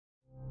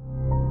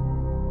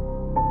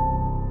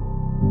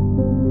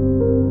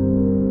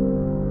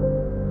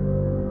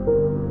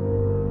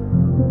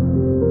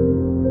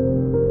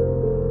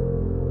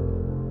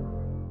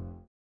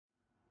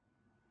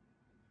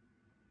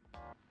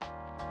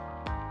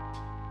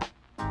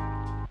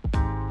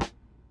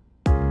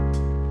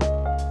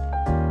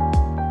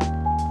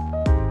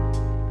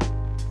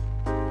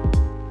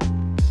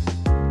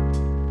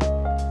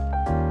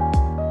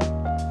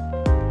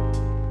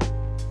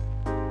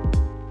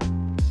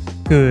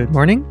Good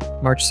morning,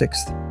 March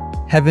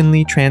 6th.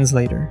 Heavenly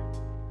Translator.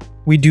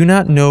 We do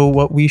not know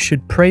what we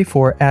should pray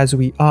for as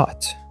we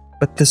ought,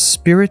 but the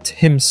Spirit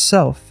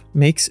Himself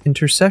makes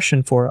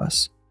intercession for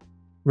us.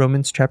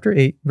 Romans chapter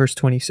 8, verse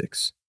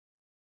 26.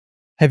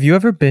 Have you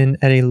ever been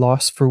at a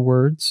loss for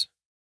words?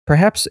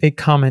 Perhaps a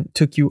comment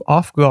took you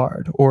off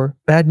guard, or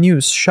bad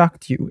news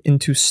shocked you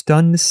into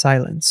stunned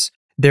silence.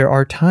 There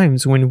are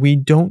times when we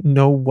don't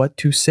know what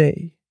to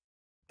say.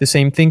 The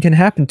same thing can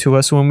happen to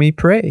us when we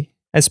pray,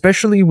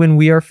 especially when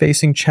we are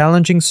facing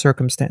challenging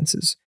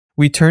circumstances.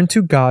 We turn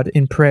to God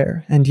in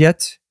prayer, and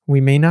yet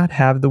we may not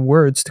have the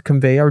words to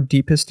convey our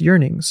deepest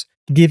yearnings,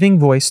 giving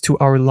voice to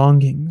our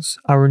longings,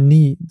 our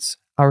needs,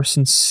 our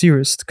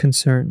sincerest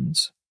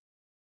concerns.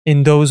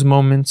 In those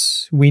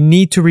moments, we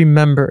need to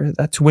remember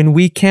that when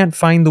we can't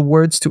find the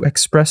words to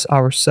express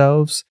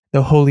ourselves,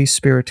 the Holy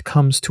Spirit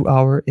comes to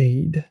our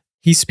aid.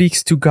 He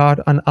speaks to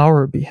God on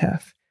our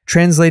behalf,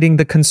 translating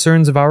the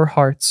concerns of our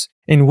hearts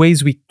in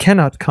ways we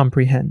cannot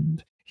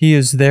comprehend. He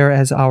is there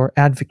as our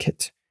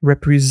advocate,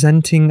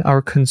 representing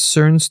our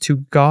concerns to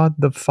God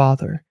the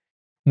Father.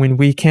 When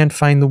we can't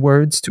find the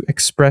words to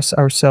express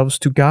ourselves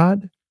to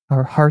God,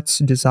 our heart's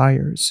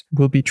desires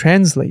will be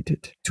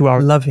translated to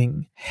our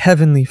loving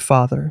Heavenly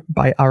Father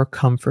by our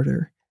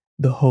Comforter,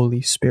 the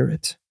Holy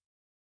Spirit.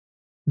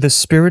 The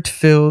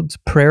Spirit-filled,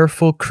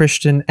 prayerful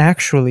Christian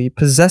actually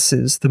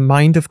possesses the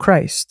mind of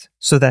Christ,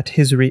 so that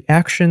his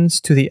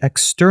reactions to the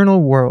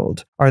external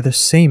world are the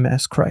same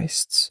as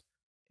Christ's.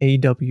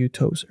 A.W.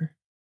 Tozer.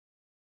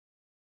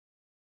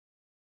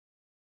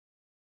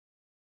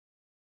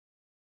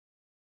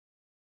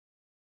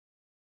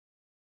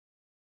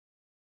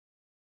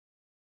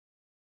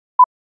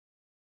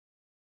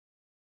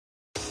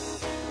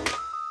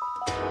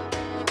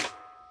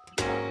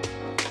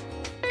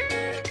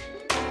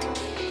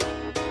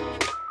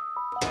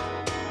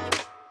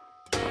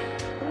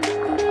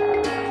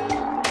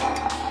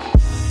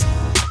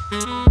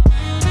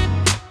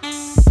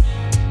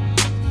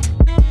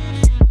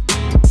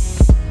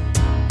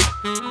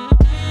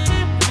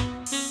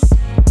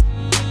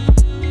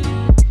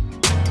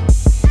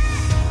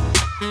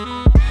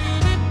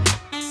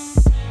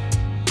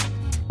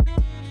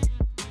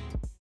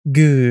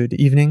 Good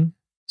evening.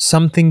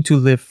 Something to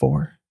live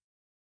for.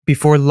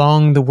 Before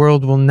long, the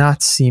world will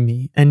not see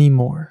me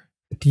anymore,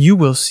 but you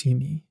will see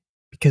me.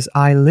 Because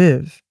I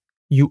live,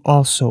 you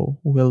also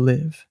will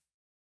live.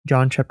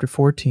 John chapter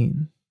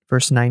 14,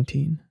 verse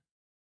 19.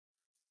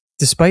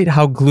 Despite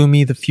how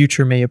gloomy the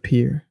future may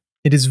appear,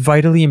 it is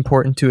vitally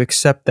important to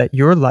accept that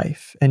your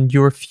life and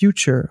your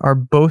future are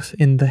both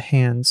in the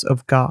hands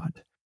of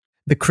God.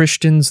 The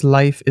Christian's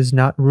life is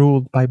not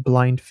ruled by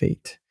blind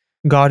fate.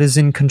 God is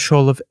in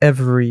control of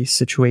every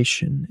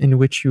situation in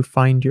which you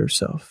find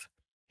yourself.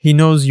 He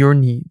knows your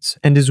needs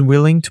and is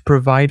willing to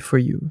provide for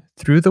you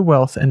through the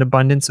wealth and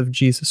abundance of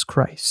Jesus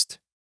Christ.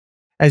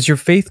 As your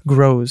faith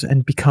grows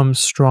and becomes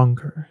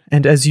stronger,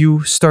 and as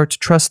you start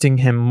trusting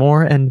Him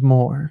more and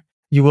more,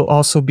 you will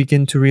also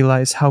begin to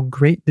realize how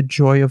great the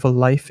joy of a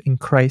life in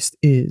Christ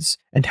is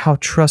and how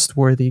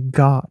trustworthy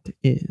God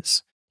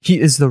is. He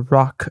is the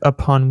rock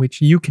upon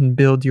which you can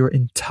build your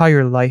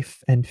entire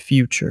life and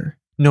future,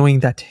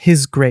 knowing that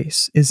His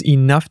grace is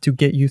enough to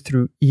get you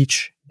through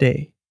each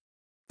day.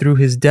 Through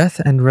His death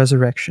and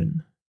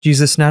resurrection,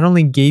 Jesus not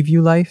only gave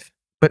you life,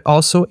 but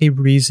also a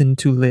reason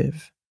to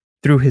live.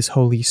 Through His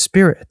Holy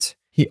Spirit,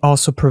 He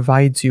also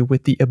provides you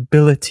with the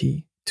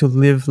ability to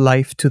live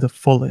life to the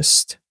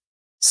fullest.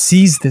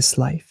 Seize this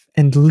life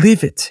and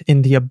live it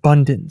in the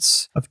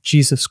abundance of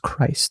Jesus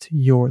Christ,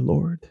 your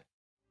Lord.